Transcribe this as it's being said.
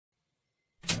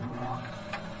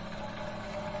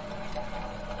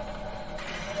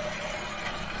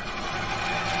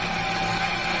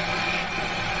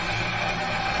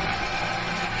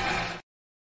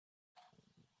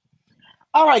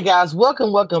All right, guys,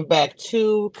 welcome back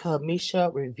to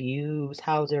Kamisha Reviews.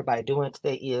 How's everybody doing?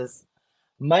 Today is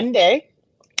Monday,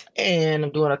 and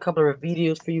I'm doing a couple of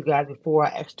videos for you guys before I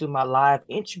actually do my live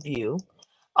interview.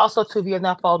 Also, too, if you have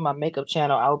not followed my makeup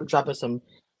channel, I will be dropping some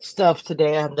stuff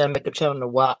today. I haven't done a makeup channel in a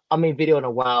while. Video in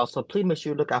a while, so please make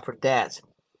sure you look out for that.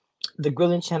 The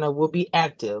grilling channel will be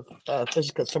active, especially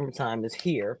because summertime is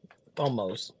here,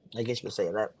 almost. I guess you could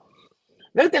say that.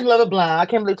 Another thing, Love It Blind. I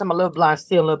can't believe talking about Love It Blind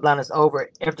still. Love It Blind is over.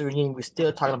 After the reunion, we're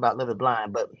still talking about Love It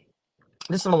Blind. But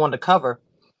this is something I wanted to cover.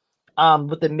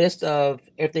 With the midst of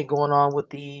everything going on with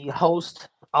the host,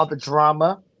 all the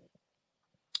drama.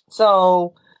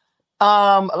 So,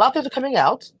 a lot of things are coming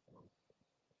out.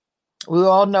 We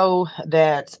all know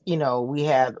that, we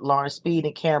had Lauren Speed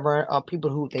and Cameron, people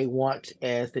who they want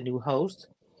as the new host.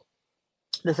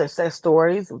 The success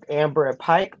stories with Amber and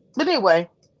Pike. But anyway,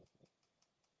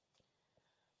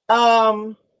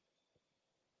 um,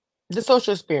 the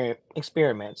social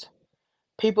experiments.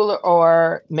 People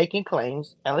are making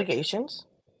claims, allegations,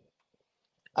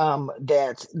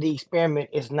 that the experiment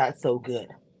is not so good.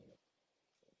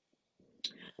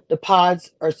 The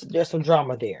pods are there's some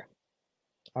drama there.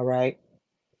 All right.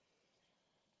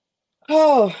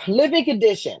 Oh, living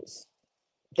conditions.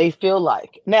 They feel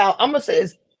like now. I'm gonna say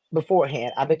this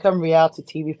beforehand. I've been covering reality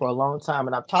TV for a long time,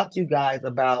 and I've talked to you guys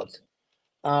about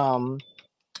um,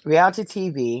 reality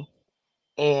TV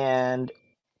and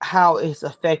how it's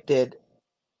affected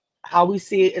how we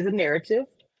see it as a narrative,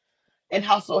 and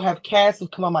how so have casts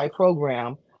have come on my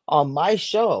program on my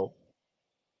show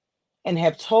and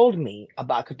have told me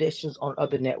about conditions on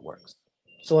other networks.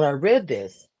 So when I read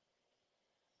this,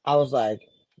 I was like,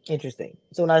 interesting.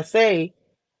 So when I say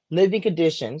living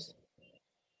conditions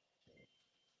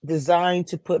designed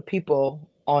to put people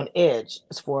on edge,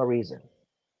 it's for a reason.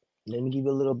 Let me give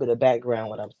you a little bit of background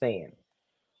what I'm saying.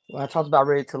 When I talked about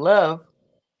Ready to Love,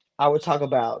 I would talk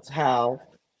about how,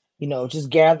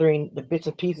 just gathering the bits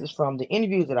and pieces from the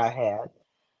interviews that I had.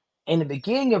 In the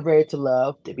beginning of Ready to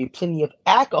Love, there'd be plenty of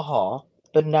alcohol,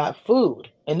 but not food.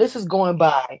 And this is going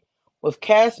by with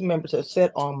cast members that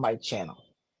said on my channel.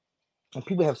 And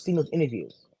people have seen those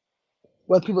interviews.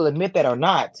 Whether people admit that or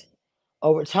not,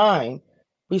 over time,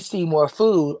 we see more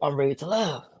food on Ready to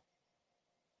Love.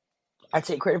 I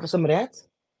take credit for some of that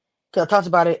because I talked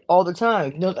about it all the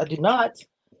time. You know, I do not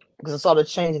because I saw the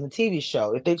change in the TV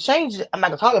show. If they change it, I'm not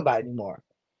going to talk about it anymore.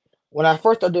 When I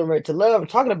first started doing Ready to Love and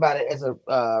talking about it as a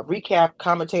recap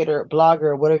commentator,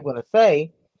 blogger, whatever you want to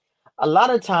say, a lot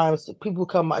of times people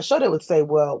come on my show, they would say,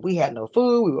 well, we had no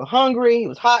food, we were hungry, it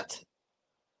was hot,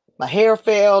 my hair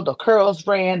fell, the curls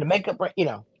ran, the makeup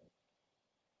ran.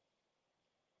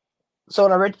 So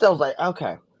when I read it, I was like,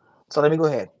 okay. So let me go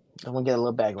ahead. I'm going to get a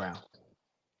little background.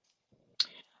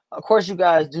 Of course, you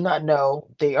guys do not know,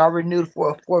 they are renewed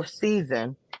for a fourth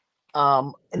season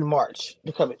in March.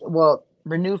 Well,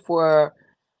 renewed for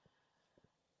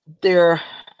their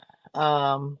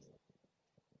um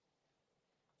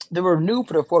they were renewed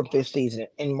for the fourth and fifth season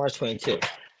in March 22.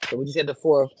 So we just had the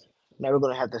fourth. Now we're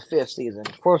going to have the fifth season.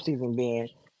 Fourth season being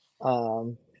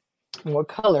more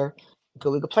color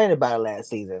because we complained about it last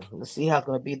season. Let's see how it's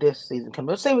going to be this season.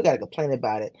 Let's say we got to complain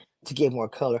about it to get more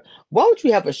color. Why would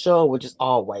you have a show with just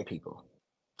all white people?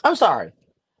 I'm sorry.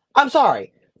 I'm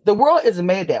sorry. The world isn't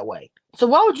made that way. So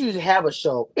why would you have a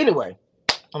show? Anyway,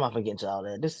 I'm not going to get into all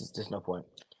that. This is just no point.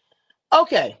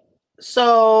 Okay.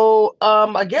 So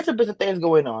I guess there's been some things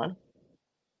going on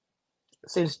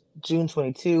since June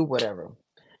 22, whatever.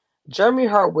 Jeremy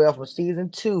Hartwell from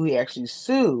season 2, he actually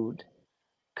sued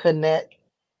Connected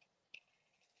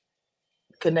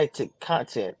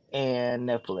Content and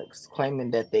Netflix, claiming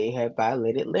that they had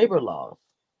violated labor laws.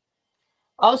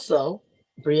 Also,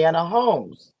 Brianna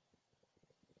Holmes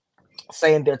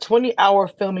saying their 20-hour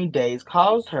filming days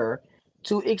caused her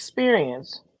to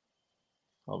experience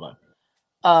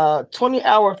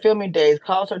 20-hour filming days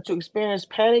caused her to experience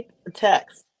panic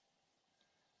attacks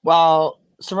while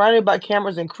surrounded by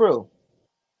cameras and crew.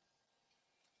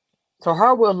 So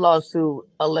Hartwell's lawsuit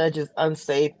alleges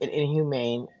unsafe and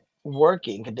inhumane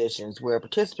working conditions where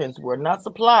participants were not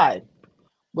supplied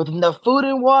with enough food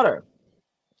and water,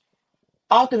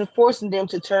 often forcing them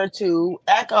to turn to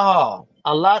alcohol,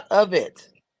 a lot of it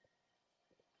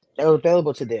that was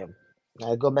available to them.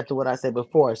 Now, go back to what I said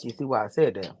before, so you see why I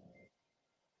said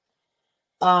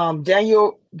that.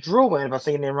 Daniel Druin, if I'm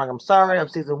saying it wrong, I'm sorry, of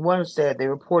season 1 said they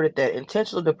reported that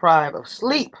intentionally deprived of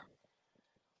sleep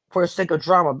for the sake of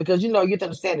drama. Because, you have to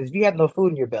understand this. If you have no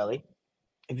food in your belly,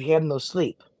 if you have no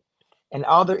sleep, and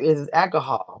all there is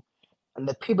alcohol, and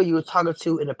the people you were talking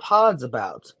to in the pods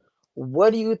about,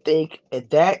 what do you think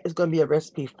that is going to be a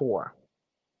recipe for?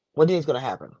 What do you think is going to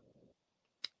happen?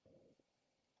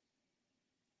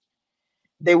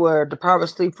 They were deprived of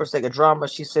sleep for sake of drama.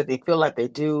 She said they feel like they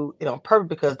do it on purpose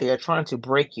because they are trying to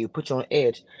break you, put you on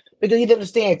edge. Because you have to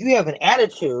understand, if you have an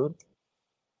attitude,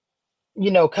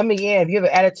 coming in, if you have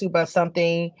an attitude about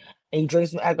something and you drink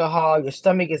some alcohol, your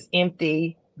stomach is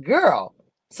empty, girl,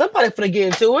 somebody's gonna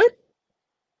get into it.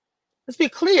 Let's be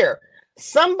clear.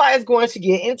 Somebody's going to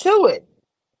get into it.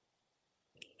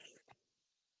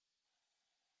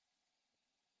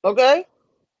 Okay?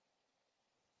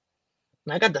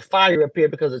 I got the fire up here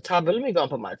because of the top, but let me go and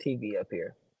put my TV up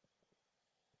here.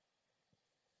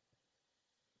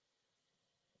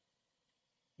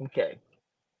 Okay.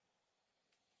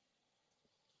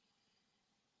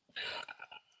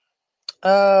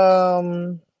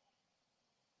 Um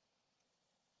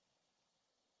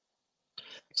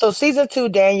so season two,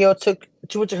 Daniel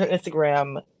she went to her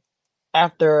Instagram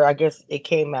after I guess it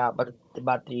came out, but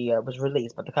about the was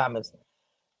released, but the comments.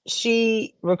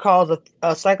 She recalls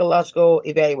a psychological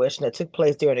evaluation that took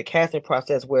place during the casting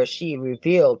process where she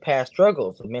revealed past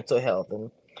struggles with mental health and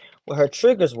what her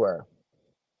triggers were.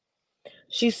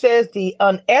 She says the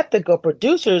unethical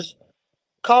producers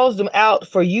calls them out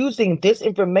for using this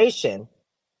information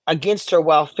against her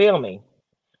while filming,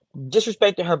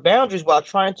 disrespecting her boundaries while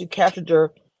trying to capture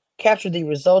the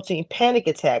resulting panic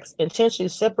attacks, intentionally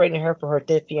separating her from her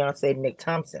dead fiance Nick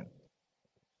Thompson.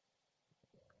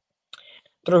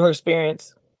 Through her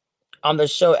experience on the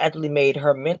show, actively made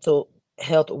her mental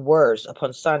health worse.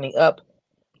 Upon signing up,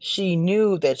 she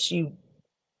knew that she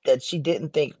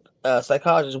didn't think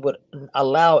psychologists would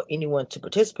allow anyone to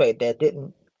participate that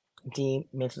didn't deem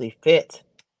mentally fit.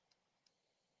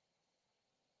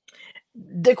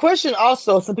 The question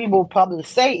also some people will probably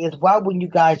say is why wouldn't you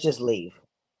guys just leave?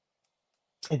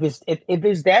 If it's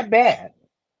that bad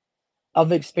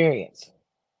of experience,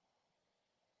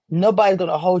 nobody's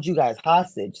gonna hold you guys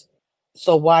hostage.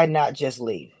 So why not just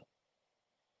leave?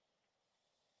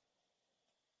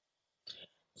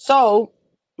 So,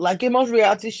 like in most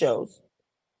reality shows,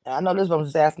 and I know this one was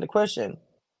just asking the question.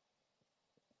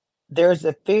 There's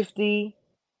a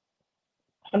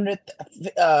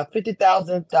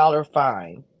 $50,000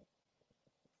 fine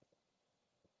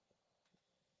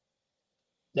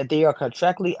that they are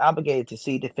contractually obligated to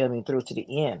see the filming through to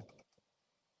the end,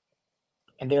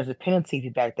 and there's a penalty if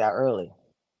you backed out early.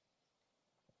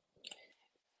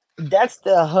 That's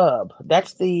the hub.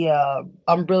 That's the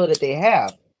umbrella that they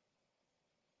have.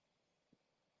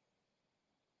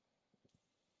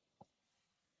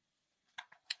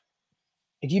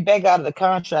 If you back out of the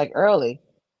contract early,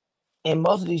 in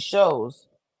most of these shows,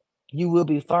 you will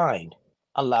be fined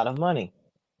a lot of money.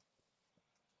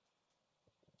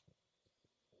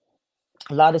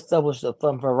 A lot of stuff was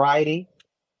from Variety,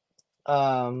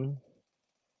 um,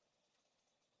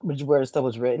 which is where the stuff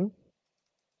was written.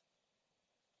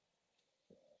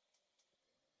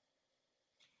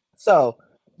 So,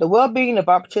 the well-being of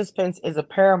our participants is a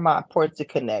paramount point to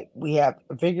connect. We have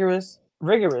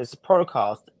rigorous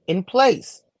protocols in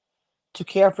place to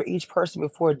care for each person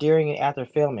before, during, and after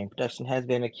filming. Production has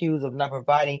been accused of not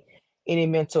providing any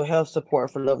mental health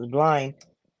support for loved blind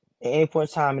at any point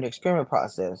in time in the experiment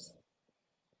process.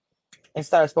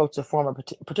 Instead, I spoke to former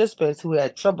participants who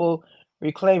had trouble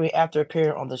reclaiming after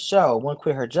appearing on the show. One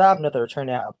quit her job, another turned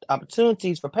down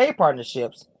opportunities for paid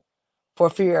partnerships for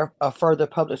fear of further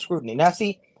public scrutiny. Now,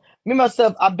 see, me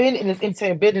myself, I've been in this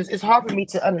entertainment business. It's hard for me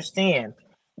to understand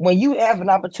when you have an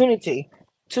opportunity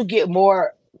to get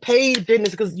more paid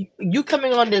business because you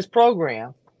coming on this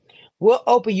program will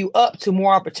open you up to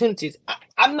more opportunities.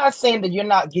 I'm not saying that you're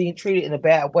not getting treated in a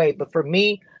bad way, but for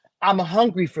me, I'm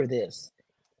hungry for this.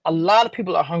 A lot of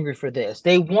people are hungry for this.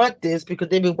 They want this because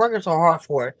they've been working so hard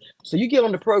for it. So you get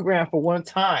on the program for one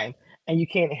time and you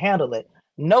can't handle it.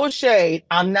 No shade.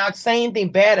 I'm not saying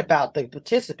anything bad about the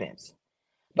participants.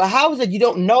 But how is it you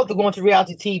don't know that going to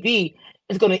reality TV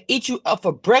is going to eat you up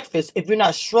for breakfast if you're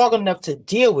not strong enough to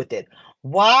deal with it?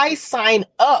 Why sign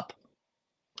up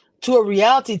to a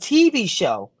reality TV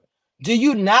show? Do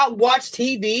you not watch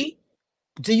TV?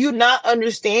 Do you not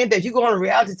understand that you go on a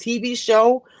reality TV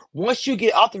show? Once you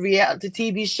get off the reality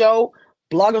TV show,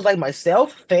 bloggers like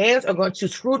myself, fans are going to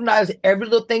scrutinize every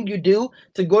little thing you do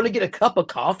to go to get a cup of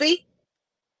coffee?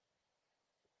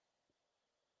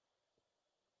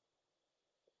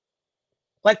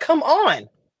 Like, come on.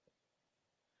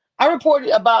 I reported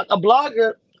about a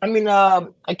blogger,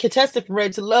 a contestant from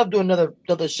Ready to Love doing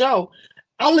another show.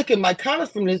 I look at my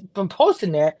comments from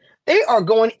posting that. They are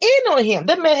going in on him.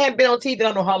 That man hadn't been on TV I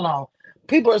don't know how long.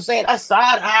 People are saying I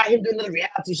side eye him doing another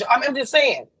reality show. I'm just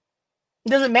saying. It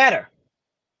doesn't matter.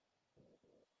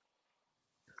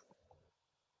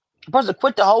 A person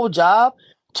quit the whole job,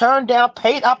 turned down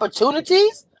paid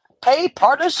opportunities. Paid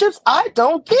partnerships? I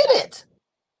don't get it.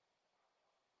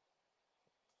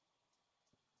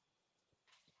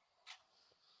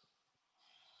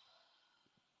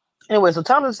 Anyway, so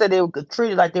Thompson said they were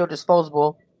treated like they were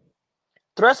disposable,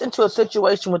 thrust into a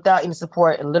situation without any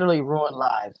support, and literally ruined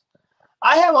lives.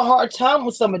 I have a hard time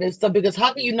with some of this stuff because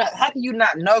how can you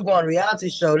not know going on a reality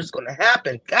show this is gonna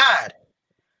happen? God.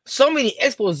 So many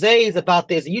exposés about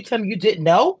this, and you tell me you didn't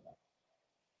know?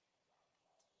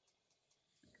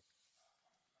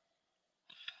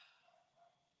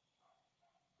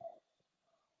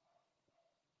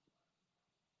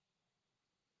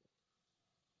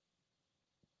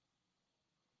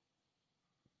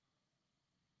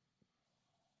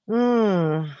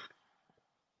 Hmm.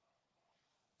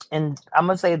 And I'm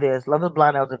gonna say this: Love is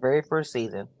Blind. That was the very first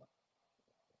season.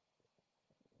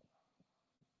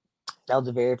 That was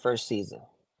the very first season.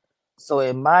 So,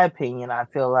 in my opinion, I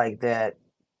feel like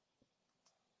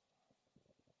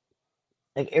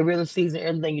every other season,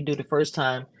 everything you do the first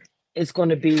time, it's going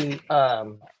to be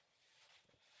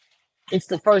it's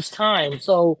the first time.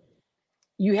 So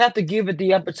you have to give it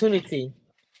the opportunity.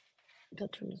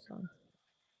 Don't turn this on.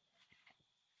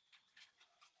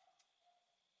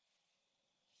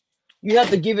 You have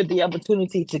to give it the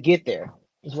opportunity to get there.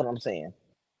 Is what I'm saying.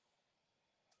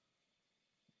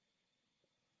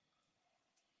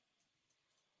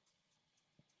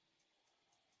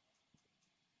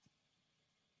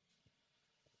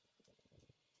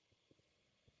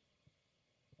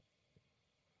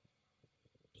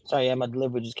 Sorry, yeah, my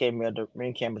delivery just came here. The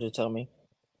ring camera just told me.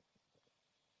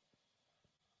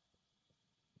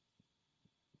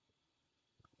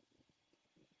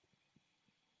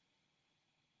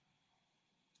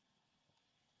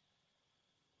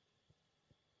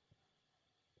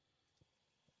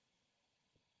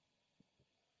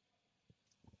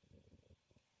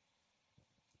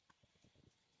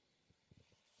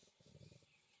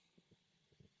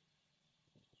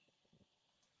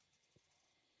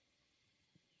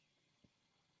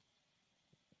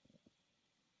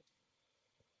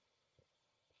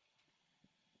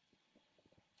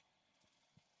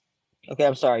 Okay,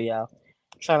 I'm sorry, y'all.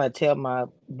 Trying to tell my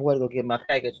boy to go get my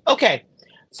package. Okay,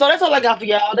 so that's all I got for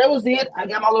y'all. That was it. I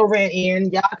got my little rant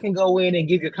in. Y'all can go in and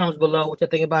give your comments below what you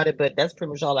think about it, but that's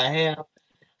pretty much all I have.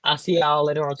 I'll see y'all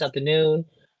later on this afternoon.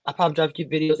 I'll probably drop a few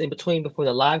videos in between before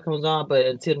the live comes on, but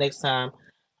until next time,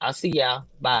 I'll see y'all.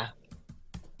 Bye.